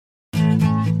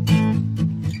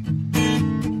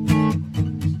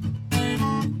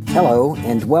Hello,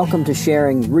 and welcome to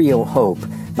Sharing Real Hope.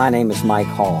 My name is Mike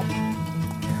Hall.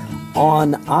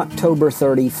 On October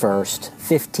 31st,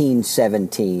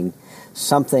 1517,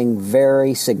 something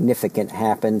very significant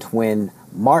happened when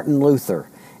Martin Luther,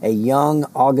 a young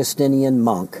Augustinian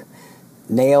monk,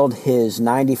 nailed his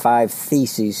 95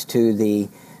 Theses to the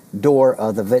door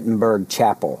of the Wittenberg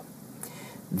Chapel.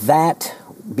 That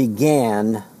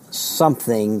began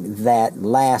something that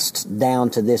lasts down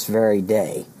to this very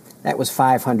day. That was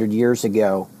 500 years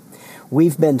ago.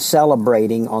 We've been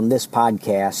celebrating on this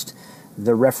podcast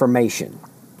the Reformation.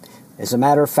 As a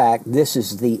matter of fact, this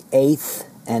is the 8th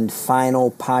and final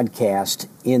podcast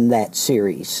in that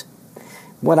series.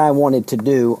 What I wanted to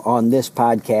do on this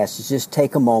podcast is just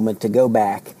take a moment to go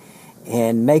back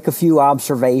and make a few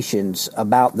observations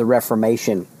about the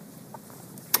Reformation.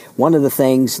 One of the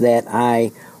things that I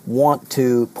want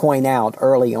to point out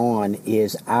early on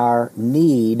is our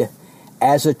need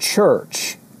as a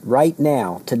church right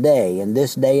now, today, in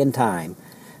this day and time,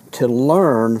 to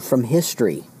learn from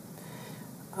history.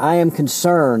 I am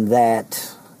concerned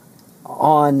that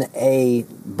on a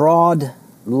broad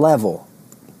level,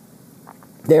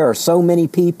 there are so many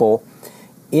people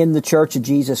in the Church of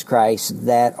Jesus Christ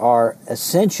that are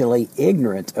essentially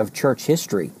ignorant of church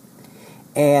history.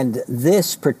 And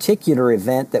this particular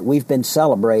event that we've been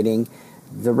celebrating,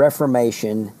 the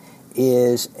Reformation,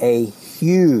 is a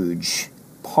huge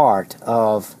part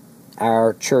of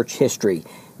our church history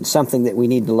and something that we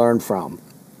need to learn from.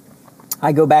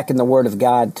 I go back in the Word of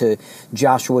God to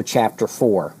Joshua chapter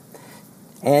 4.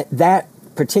 And that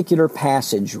particular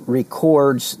passage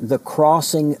records the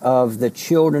crossing of the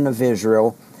children of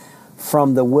Israel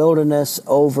from the wilderness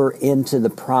over into the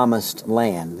promised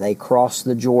land. They crossed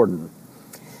the Jordan.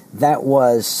 That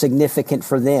was significant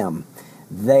for them.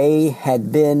 They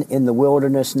had been in the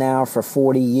wilderness now for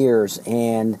 40 years,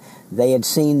 and they had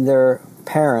seen their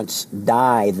parents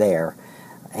die there.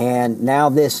 And now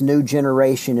this new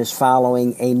generation is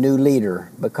following a new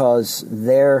leader because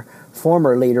their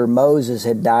former leader, Moses,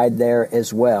 had died there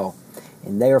as well.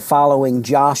 And they are following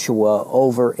Joshua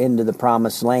over into the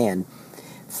promised land.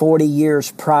 40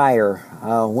 years prior,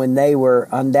 when they were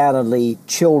undoubtedly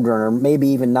children, or maybe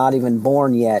even not even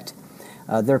born yet,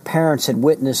 their parents had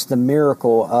witnessed the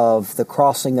miracle of the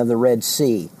crossing of the Red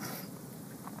Sea.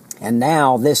 And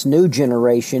now this new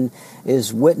generation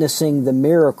is witnessing the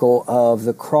miracle of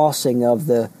the crossing of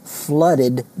the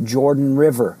flooded Jordan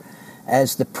River.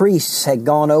 As the priests had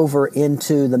gone over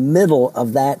into the middle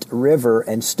of that river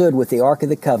and stood with the Ark of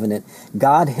the Covenant,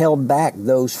 God held back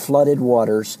those flooded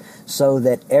waters so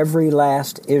that every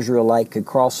last Israelite could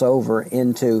cross over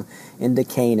into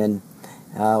Canaan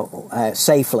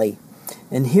safely.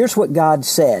 And here's what God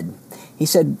said. He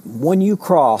said, when you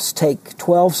cross, take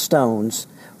 12 stones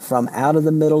from out of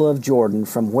the middle of Jordan,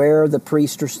 from where the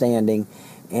priests are standing,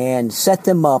 and set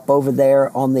them up over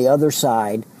there on the other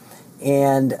side,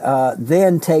 and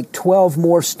then take 12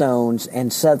 more stones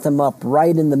and set them up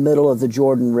right in the middle of the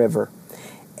Jordan River.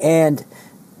 And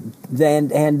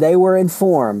they were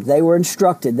informed, they were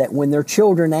instructed that when their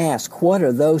children ask, what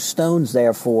are those stones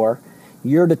there for?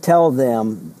 You're to tell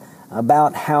them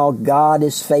about how God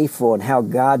is faithful and how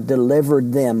God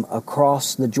delivered them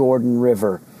across the Jordan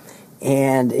River.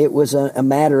 And it was a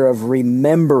matter of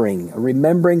remembering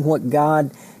what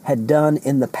God had done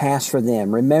in the past for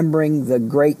them, remembering the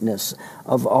greatness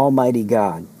of Almighty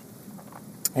God.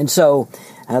 And so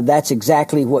that's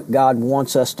exactly what God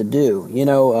wants us to do. You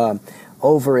know,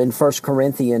 over in 1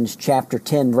 Corinthians chapter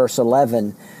 10, verse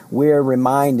 11, we're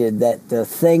reminded that the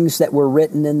things that were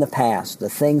written in the past, the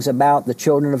things about the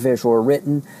children of Israel, were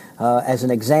written as an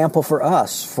example for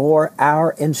us, for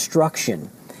our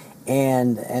instruction.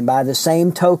 And by the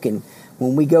same token,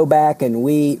 when we go back and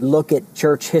we look at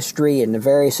church history and the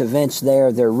various events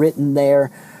there, they're written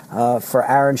there for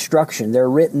our instruction. They're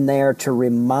written there to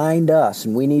remind us,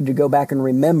 and we need to go back and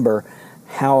remember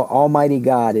how Almighty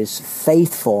God is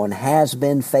faithful and has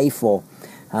been faithful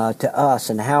to us,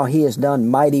 and how He has done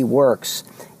mighty works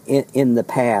in the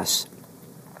past.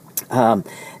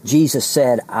 Jesus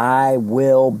said, I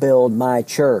will build my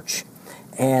church,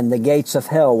 and the gates of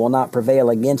hell will not prevail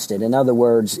against it. In other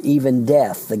words, even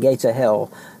death, the gates of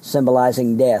hell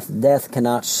symbolizing death. Death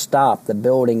cannot stop the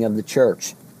building of the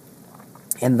church.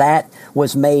 And that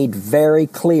was made very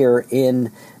clear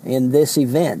in this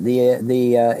event,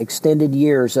 the extended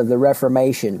years of the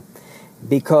Reformation.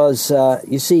 Because,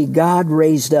 you see, God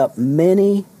raised up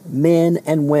many men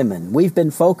and women. We've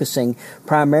been focusing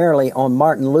primarily on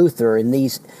Martin Luther in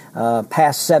these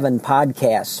past 7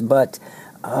 podcasts, but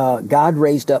God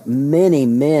raised up many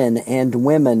men and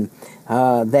women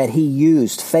that He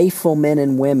used, faithful men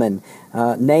and women,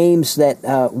 names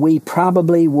that we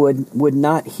probably would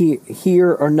not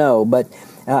hear or know, but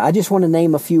I just want to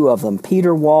name a few of them.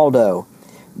 Peter Waldo,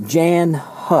 Jan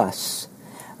Hus.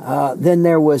 Then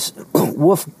there was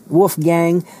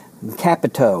Wolfgang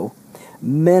Capito,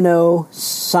 Menno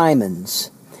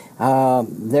Simons.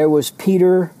 There was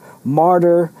Peter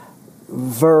Martyr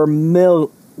Vermilligli.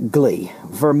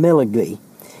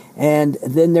 And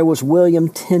then there was William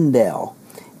Tyndale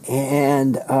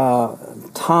and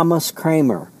Thomas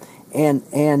Kramer and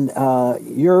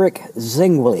Ulrich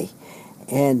Zwingli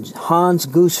and Hans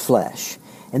Gooseflesh.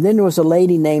 And then there was a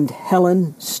lady named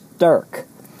Helen Stirk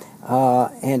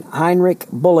and Heinrich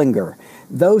Bullinger.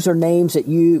 Those are names that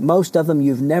most of them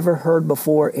you've never heard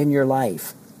before in your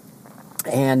life.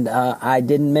 And I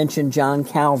didn't mention John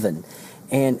Calvin.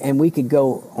 And we could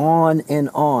go on and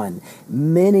on.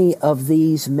 Many of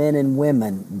these men and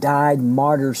women died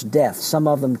martyrs' deaths, some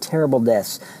of them terrible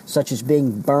deaths, such as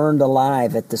being burned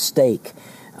alive at the stake.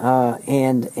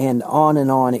 And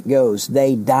on it goes.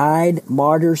 They died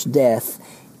martyrs' death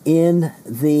in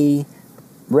the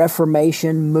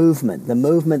Reformation movement, the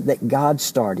movement that God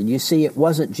started. You see, it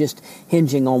wasn't just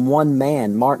hinging on one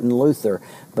man, Martin Luther,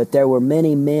 but there were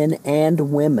many men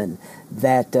and women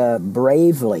that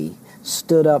bravely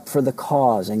stood up for the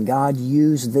cause, and God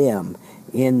used them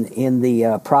in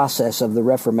the process of the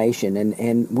Reformation,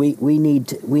 and we need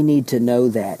to know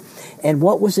that. And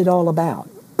what was it all about?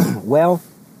 Well,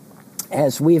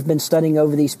 as we have been studying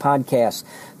over these podcasts,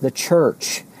 the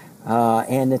church,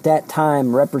 and at that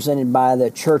time represented by the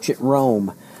church at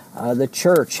Rome, the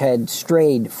church had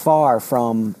strayed far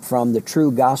from the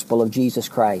true gospel of Jesus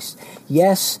Christ.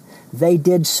 Yes, they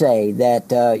did say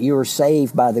that you were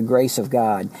saved by the grace of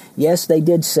God. Yes, they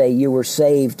did say you were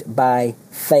saved by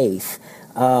faith.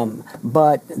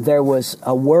 But there was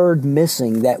a word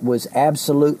missing that was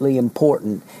absolutely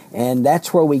important, and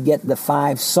that's where we get the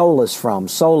 5 solas from.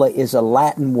 Sola is a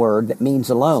Latin word that means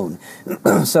alone.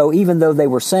 So even though they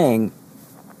were saying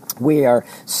we are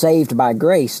saved by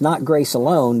grace, not grace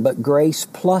alone, but grace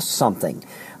plus something.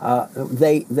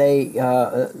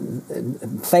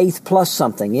 Faith plus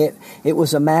something. It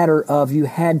was a matter of you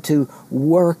had to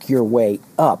work your way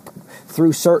up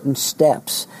through certain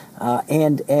steps.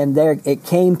 And there it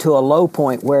came to a low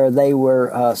point where they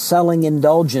were selling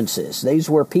indulgences. These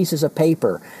were pieces of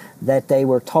paper that they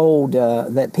were told,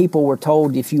 that people were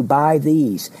told, if you buy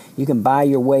these, you can buy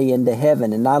your way into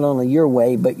heaven. And not only your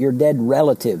way, but your dead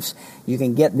relatives. You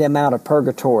can get them out of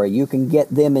purgatory. You can get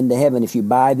them into heaven if you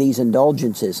buy these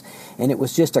indulgences. And it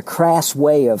was just a crass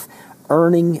way of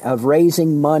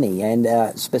raising money,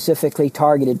 and specifically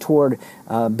targeted toward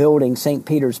building St.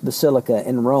 Peter's Basilica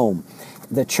in Rome.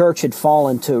 The church had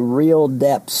fallen to real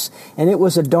depths, and it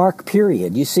was a dark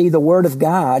period. You see, the Word of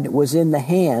God was in the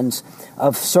hands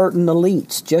of certain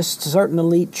elites, just certain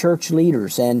elite church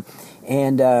leaders, and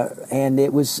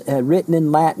it was written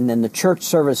in Latin, and the church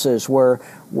services were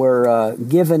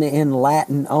given in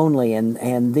Latin only,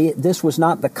 and this was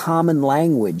not the common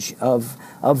language of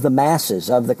the masses,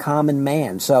 of the common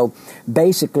man. So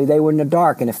basically they were in the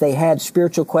dark, and if they had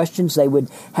spiritual questions, they would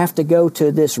have to go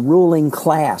to this ruling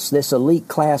class, this elite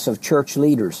class of church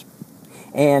leaders,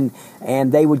 and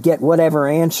they would get whatever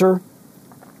answer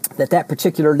that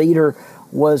particular leader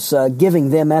was giving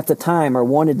them at the time or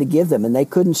wanted to give them, and they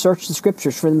couldn't search the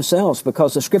Scriptures for themselves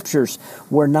because the Scriptures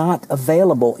were not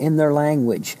available in their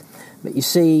language. But you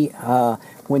see,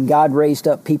 when God raised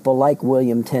up people like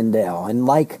William Tyndale and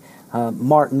like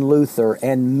Martin Luther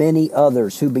and many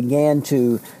others who began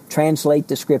to translate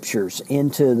the Scriptures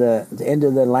into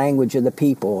the language of the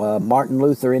people, Martin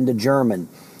Luther into German,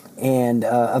 and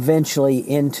eventually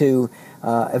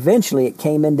it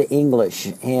came into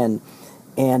English, and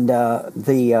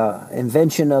the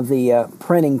invention of the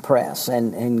printing press,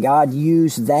 and God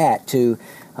used that to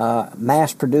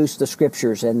mass produce the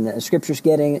Scriptures, and the Scriptures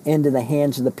getting into the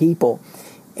hands of the people,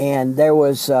 and there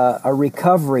was a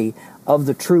recovery of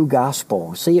the true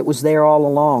gospel. See, it was there all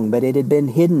along, but it had been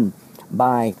hidden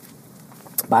by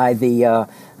the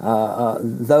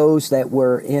those that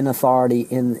were in authority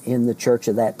in the church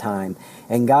of that time.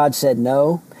 And God said,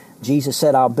 no. Jesus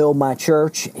said, I'll build my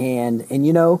church, and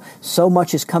you know, so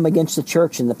much has come against the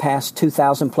church in the past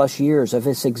 2,000 plus years of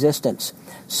its existence.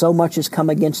 So much has come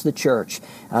against the church.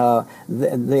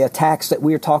 The attacks that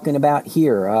we're talking about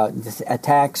here,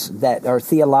 attacks that are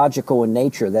theological in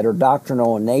nature, that are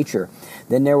doctrinal in nature,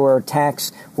 Then there were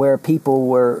attacks where people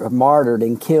were martyred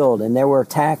and killed. And there were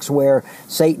attacks where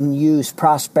Satan used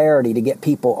prosperity to get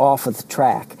people off of the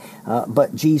track.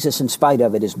 But Jesus, in spite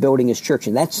of it, is building His church.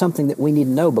 And that's something that we need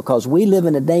to know, because we live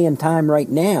in a day and time right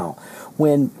now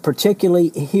when, particularly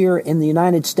here in the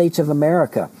United States of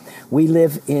America, we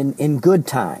live in good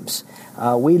times.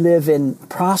 We live in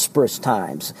prosperous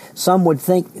times. Some would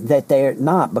think that they're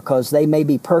not, because they may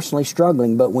be personally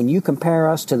struggling. But when you compare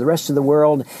us to the rest of the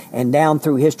world and down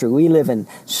through history, we live in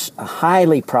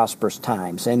highly prosperous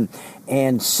times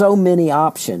and so many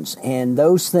options. And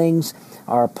those things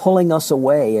are pulling us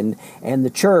away. And the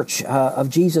church of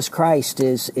Jesus Christ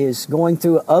is going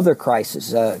through other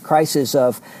crises, crisis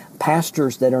of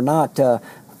pastors that are not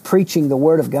preaching the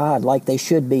Word of God like they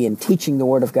should be and teaching the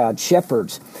Word of God,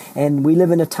 shepherds. And we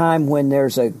live in a time when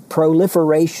there's a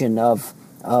proliferation of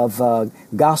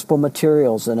gospel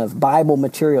materials and of Bible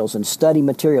materials and study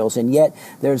materials, and yet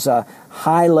there's a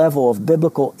high level of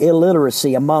biblical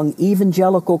illiteracy among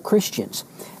evangelical Christians.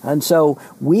 And so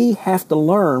we have to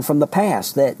learn from the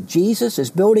past that Jesus is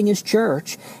building His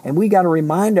church, and we got to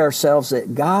remind ourselves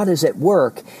that God is at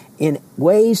work in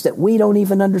ways that we don't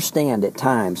even understand at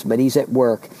times, but He's at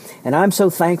work. And I'm so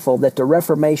thankful that the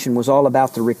Reformation was all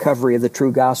about the recovery of the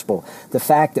true gospel, the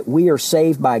fact that we are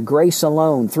saved by grace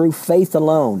alone, through faith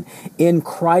alone, in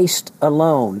Christ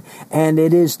alone, and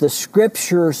it is the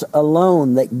Scriptures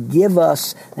alone that give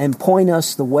us and point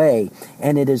us the way,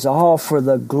 and it is all for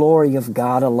the glory of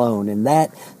God alone. And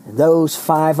those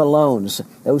five alones,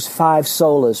 those five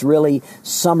solas really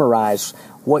summarize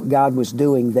what God was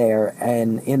doing there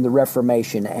and in the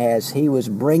Reformation as He was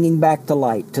bringing back to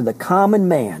light to the common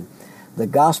man the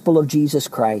gospel of Jesus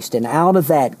Christ. And out of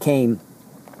that came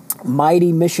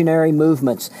mighty missionary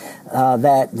movements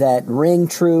that ring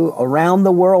true around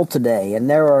the world today. And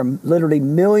there are literally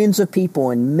millions of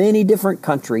people in many different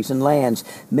countries and lands,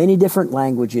 many different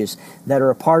languages, that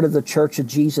are a part of the Church of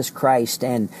Jesus Christ.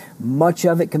 And much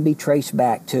of it can be traced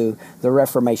back to the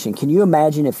Reformation. Can you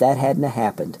imagine if that hadn't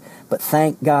happened? But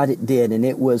thank God it did, and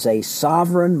it was a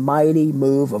sovereign, mighty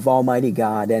move of Almighty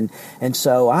God. And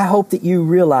so I hope that you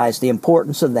realize the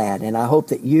importance of that, and I hope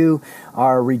that you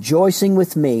are rejoicing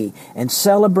with me and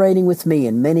celebrating with me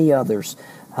and many others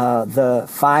the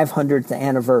 500th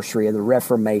anniversary of the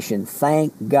Reformation.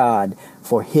 Thank God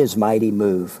for His mighty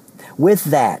move. With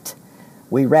that,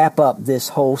 we wrap up this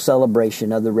whole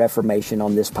celebration of the Reformation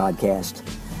on this podcast.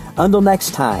 Until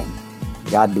next time,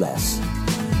 God bless.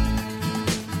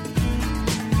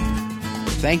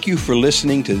 Thank you for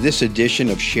listening to this edition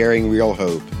of Sharing Real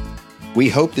Hope. We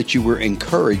hope that you were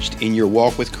encouraged in your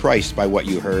walk with Christ by what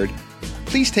you heard.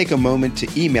 Please take a moment to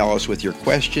email us with your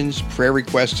questions, prayer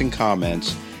requests, and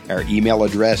comments. Our email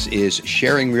address is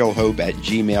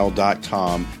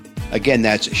sharingrealhope@gmail.com. Again,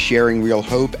 that's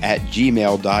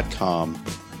sharingrealhope@gmail.com.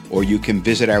 Or you can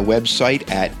visit our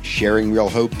website at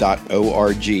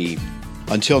sharingrealhope.org.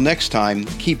 Until next time,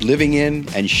 keep living in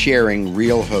and sharing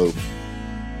real hope.